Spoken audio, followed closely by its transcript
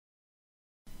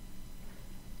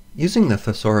Using the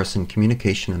Thesaurus in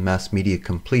Communication and Mass Media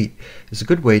Complete is a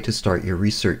good way to start your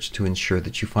research to ensure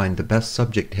that you find the best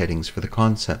subject headings for the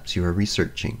concepts you are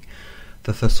researching.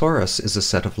 The Thesaurus is a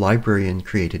set of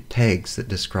librarian-created tags that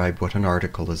describe what an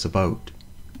article is about.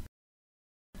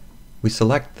 We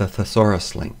select the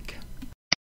Thesaurus link.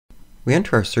 We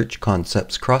enter our search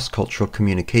concepts cross-cultural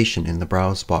communication in the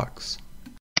browse box.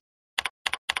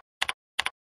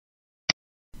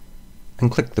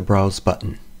 And click the Browse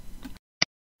button.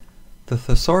 The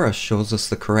Thesaurus shows us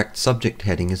the correct subject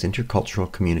heading is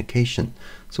intercultural communication,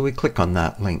 so we click on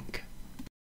that link.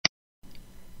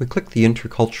 We click the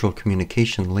intercultural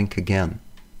communication link again.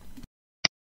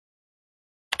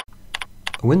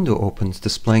 A window opens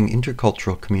displaying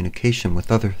intercultural communication with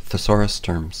other thesaurus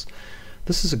terms.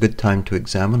 This is a good time to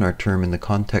examine our term in the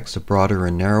context of broader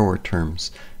and narrower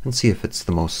terms and see if it's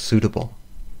the most suitable.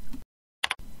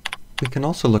 We can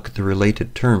also look at the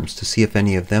related terms to see if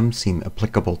any of them seem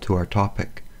applicable to our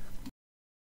topic.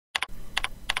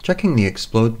 Checking the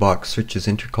Explode box searches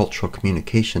intercultural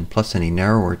communication plus any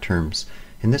narrower terms,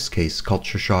 in this case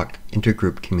culture shock,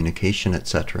 intergroup communication,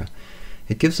 etc.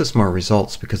 It gives us more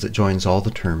results because it joins all the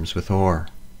terms with OR.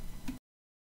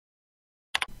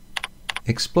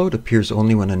 Explode appears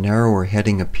only when a narrower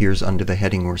heading appears under the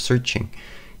heading we're searching.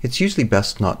 It's usually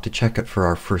best not to check it for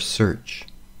our first search.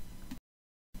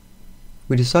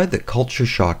 We decide that culture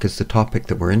shock is the topic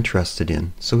that we're interested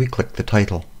in, so we click the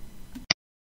title.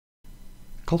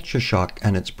 Culture shock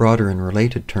and its broader and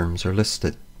related terms are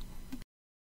listed.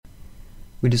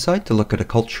 We decide to look at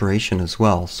acculturation as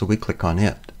well, so we click on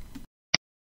it.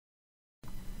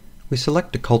 We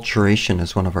select acculturation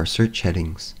as one of our search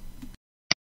headings.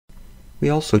 We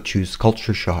also choose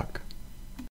culture shock.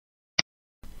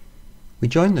 We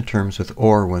join the terms with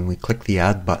OR when we click the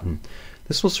Add button.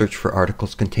 This will search for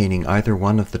articles containing either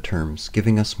one of the terms,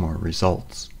 giving us more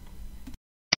results.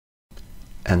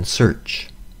 And search.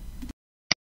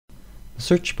 The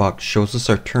search box shows us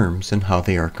our terms and how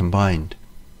they are combined.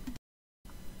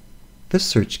 This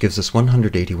search gives us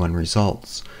 181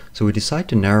 results, so we decide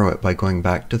to narrow it by going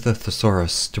back to the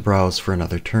Thesaurus to browse for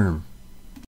another term.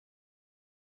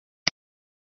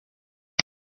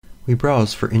 We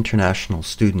browse for international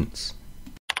students.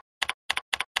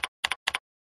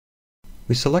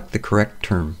 We select the correct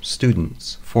term,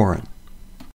 students, foreign.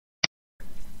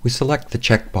 We select the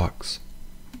checkbox.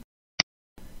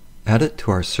 Add it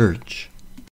to our search.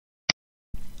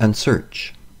 And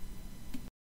search.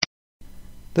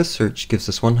 This search gives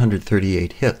us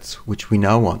 138 hits, which we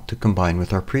now want to combine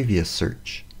with our previous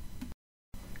search.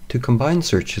 To combine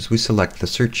searches, we select the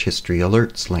Search History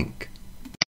Alerts link.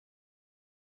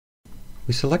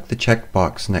 We select the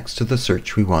checkbox next to the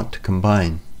search we want to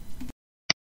combine,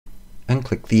 and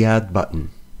click the Add button.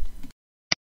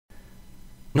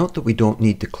 Note that we don't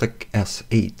need to click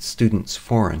S8 Students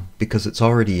Foreign because it's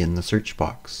already in the search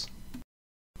box.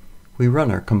 We run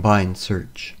our combined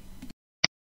search.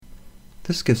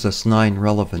 This gives us 9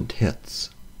 relevant hits.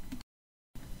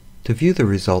 To view the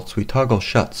results, we toggle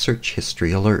shut Search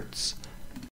History Alerts.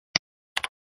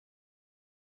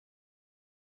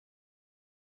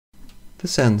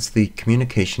 This ends the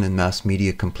Communication and Mass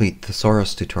Media Complete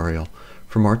Thesaurus tutorial.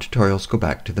 For more tutorials, go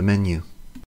back to the menu.